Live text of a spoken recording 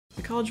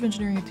The College of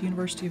Engineering at the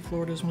University of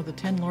Florida is one of the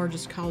 10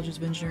 largest colleges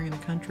of engineering in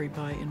the country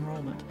by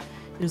enrollment.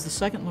 It is the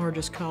second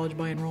largest college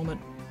by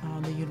enrollment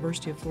on the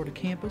University of Florida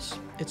campus.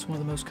 It's one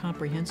of the most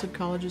comprehensive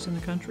colleges in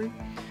the country.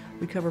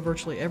 We cover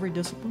virtually every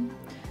discipline.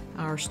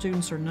 Our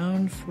students are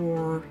known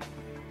for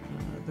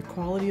the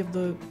quality of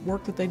the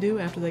work that they do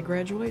after they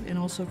graduate, and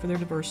also for their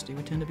diversity.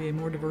 We tend to be a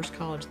more diverse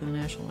college than the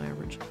national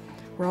average.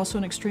 We're also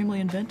an extremely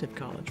inventive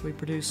college. We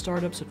produce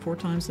startups at 4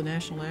 times the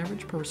national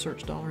average per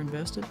research dollar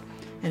invested,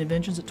 and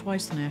inventions at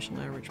twice the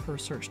national average per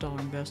research dollar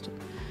invested.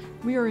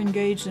 We are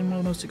engaged in one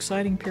of the most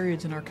exciting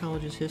periods in our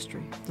college's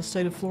history. The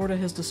state of Florida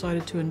has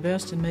decided to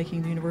invest in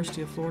making the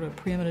University of Florida a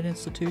preeminent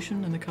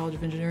institution, and the College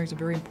of Engineering is a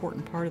very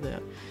important part of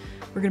that.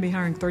 We're going to be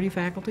hiring 30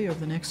 faculty over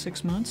the next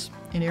 6 months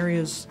in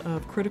areas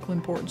of critical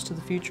importance to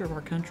the future of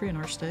our country and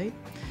our state.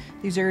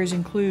 These areas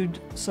include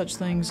such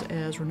things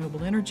as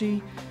renewable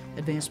energy,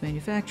 advanced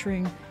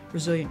manufacturing,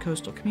 resilient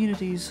coastal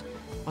communities,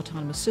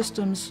 autonomous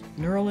systems,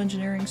 neural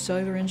engineering,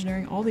 cellular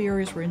engineering, all the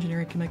areas where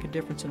engineering can make a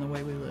difference in the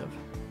way we live.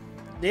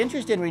 The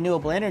interest in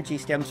renewable energy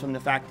stems from the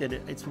fact that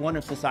it's one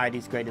of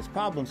society's greatest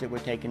problems that we're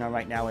taking on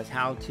right now, is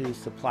how to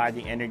supply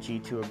the energy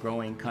to a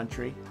growing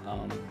country.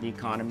 The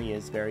economy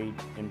is very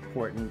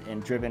important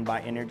and driven by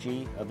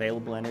energy,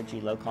 available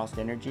energy, low-cost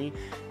energy.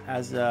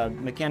 As a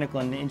mechanical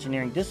and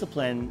engineering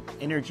discipline,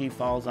 energy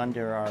falls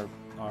under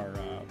our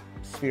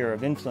sphere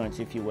of influence,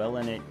 if you will,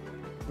 and it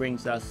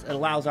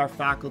allows our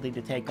faculty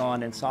to take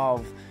on and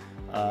solve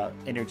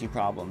energy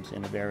problems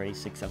in a very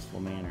successful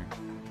manner.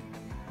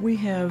 We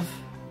have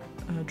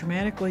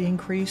dramatically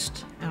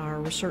increased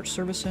our research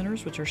service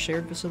centers, which are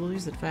shared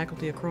facilities that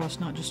faculty across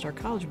not just our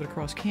college but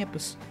across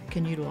campus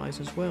can utilize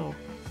as well.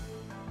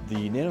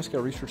 The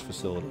Nanoscale Research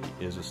Facility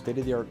is a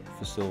state-of-the-art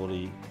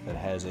facility that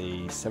has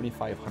a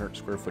 7,500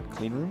 square foot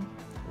clean room.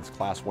 It's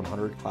class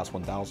 100, class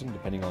 1000,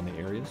 depending on the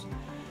areas.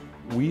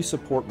 We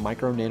support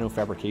micro-nano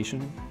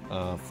fabrication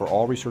for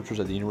all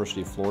researchers at the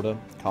University of Florida,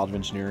 College of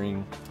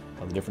Engineering,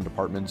 the different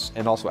departments,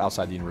 and also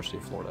outside the University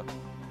of Florida.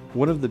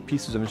 One of the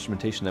pieces of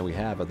instrumentation that we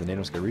have at the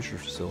Nanoscale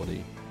Research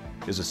Facility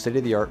is a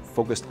state-of-the-art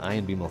focused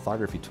ion beam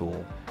lithography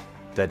tool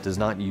that does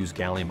not use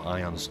gallium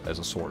ions as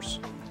a source.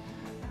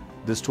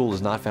 This tool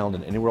is not found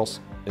anywhere else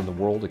in the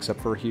world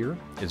except for here.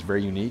 It's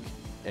very unique,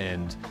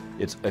 and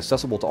it's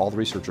accessible to all the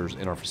researchers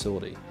in our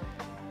facility.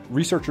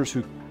 Researchers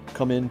who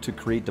come in to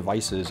create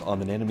devices on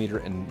the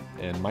nanometer and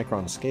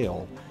micron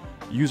scale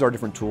use our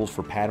different tools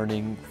for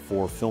patterning,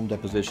 for film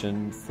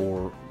deposition,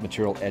 for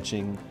material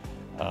etching.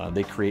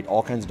 They create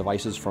all kinds of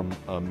devices, from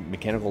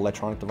mechanical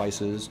electronic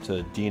devices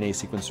to DNA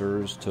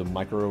sequencers to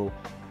micro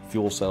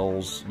fuel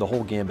cells. The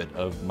whole gambit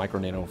of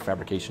micro-nano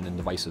fabrication and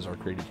devices are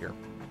created here.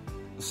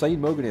 Saeed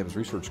Moghaddam's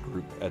research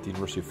group at the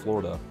University of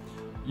Florida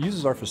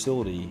uses our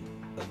facility,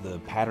 the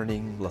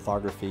patterning,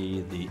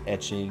 lithography, the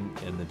etching,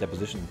 and the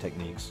deposition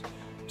techniques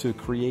to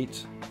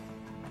create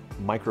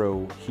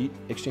micro heat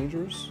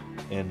exchangers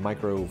and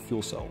micro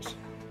fuel cells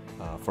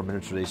for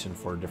miniaturization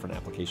for different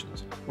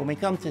applications. When we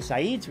come to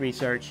Saeed's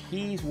research,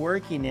 he's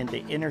working in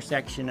the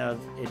intersection of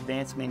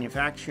advanced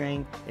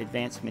manufacturing,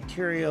 advanced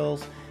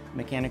materials,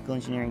 mechanical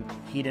engineering,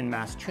 heat and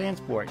mass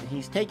transport.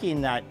 He's taking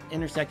that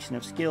intersection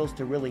of skills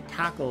to really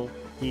tackle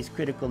these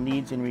critical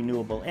needs in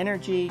renewable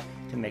energy,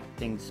 to make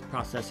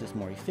processes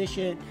more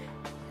efficient.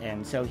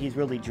 And so he's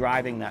really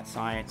driving that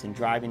science and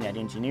driving that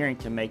engineering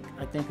to make,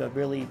 I think, a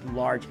really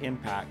large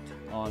impact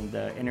on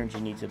the energy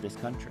needs of this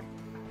country.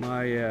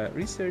 My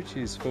research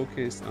is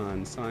focused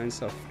on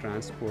science of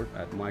transport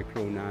at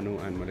micro, nano,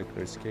 and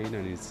molecular scale,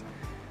 and its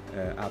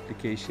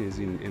applications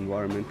in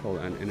environmental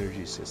and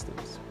energy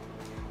systems.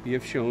 We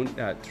have shown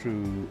that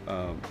through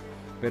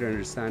better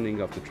understanding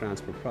of the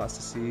transport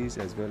processes,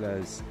 as well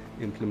as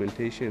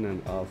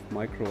implementation of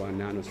micro and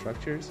nano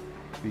structures,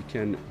 we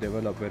can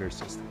develop better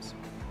systems.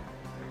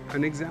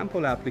 An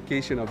example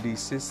application of these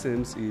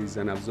systems is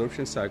an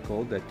absorption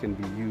cycle that can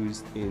be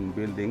used in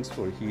buildings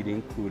for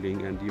heating,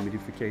 cooling, and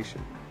dehumidification.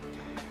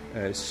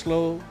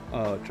 Slow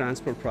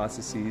transport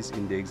processes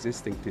in the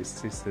existing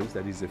systems,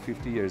 that is a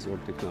 50 years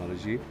old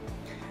technology,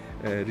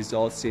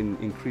 results in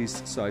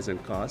increased size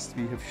and cost.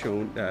 We have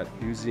shown that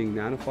using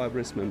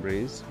nanofibrous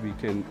membranes, we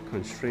can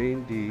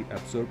constrain the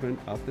absorbent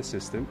of the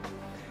system,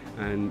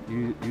 and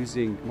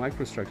using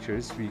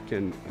microstructures, we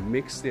can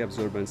mix the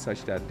absorbent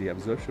such that the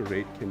absorption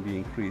rate can be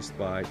increased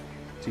by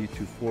 3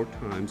 to 4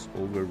 times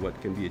over what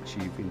can be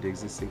achieved in the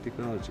existing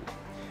technology.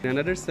 In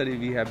another study,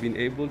 we have been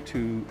able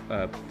to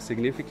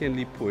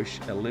significantly push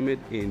a limit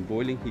in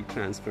boiling heat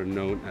transfer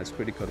known as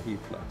critical heat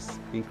flux.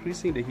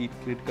 Increasing the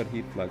critical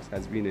heat flux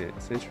has been a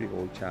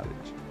century-old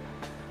challenge.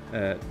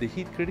 The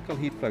critical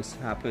heat flux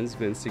happens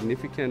when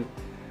significant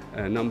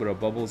number of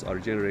bubbles are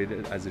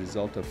generated as a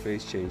result of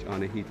phase change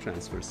on a heat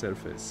transfer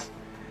surface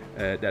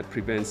that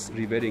prevents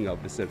rewetting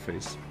of the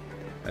surface.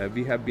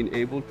 We have been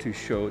able to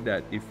show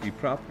that if we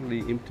properly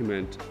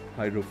implement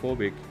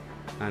hydrophobic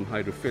and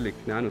hydrophilic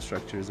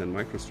nanostructures and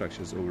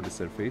microstructures over the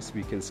surface,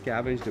 we can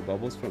scavenge the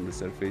bubbles from the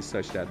surface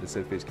such that the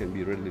surface can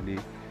be readily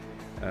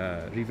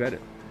rewetted.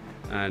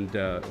 And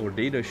our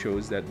data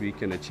shows that we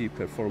can achieve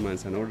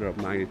performance an order of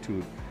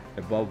magnitude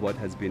above what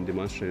has been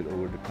demonstrated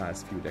over the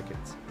past few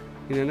decades.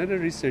 In another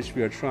research,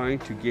 we are trying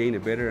to gain a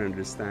better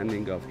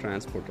understanding of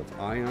transport of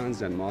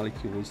ions and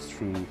molecules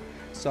through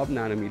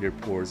sub-nanometer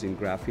pores in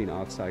graphene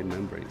oxide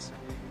membranes.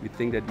 We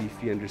think that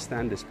if we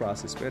understand this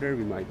process better,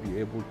 we might be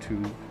able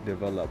to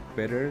develop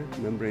better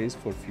membranes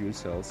for fuel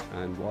cells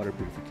and water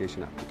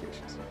purification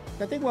applications.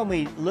 I think when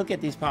we look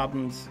at these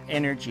problems,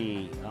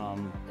 energy,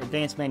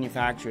 advanced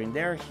manufacturing,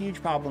 there are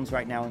huge problems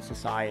right now in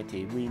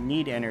society. We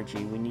need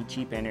energy, we need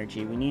cheap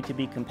energy, we need to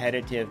be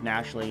competitive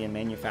nationally in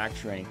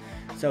manufacturing.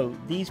 So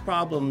these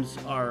problems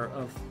are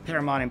of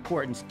paramount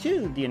importance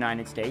to the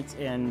United States,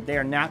 and they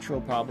are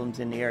natural problems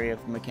in the area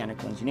of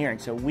mechanical engineering.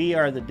 So we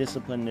are the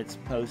discipline that's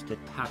supposed to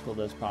tackle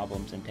those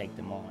problems and take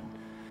them on.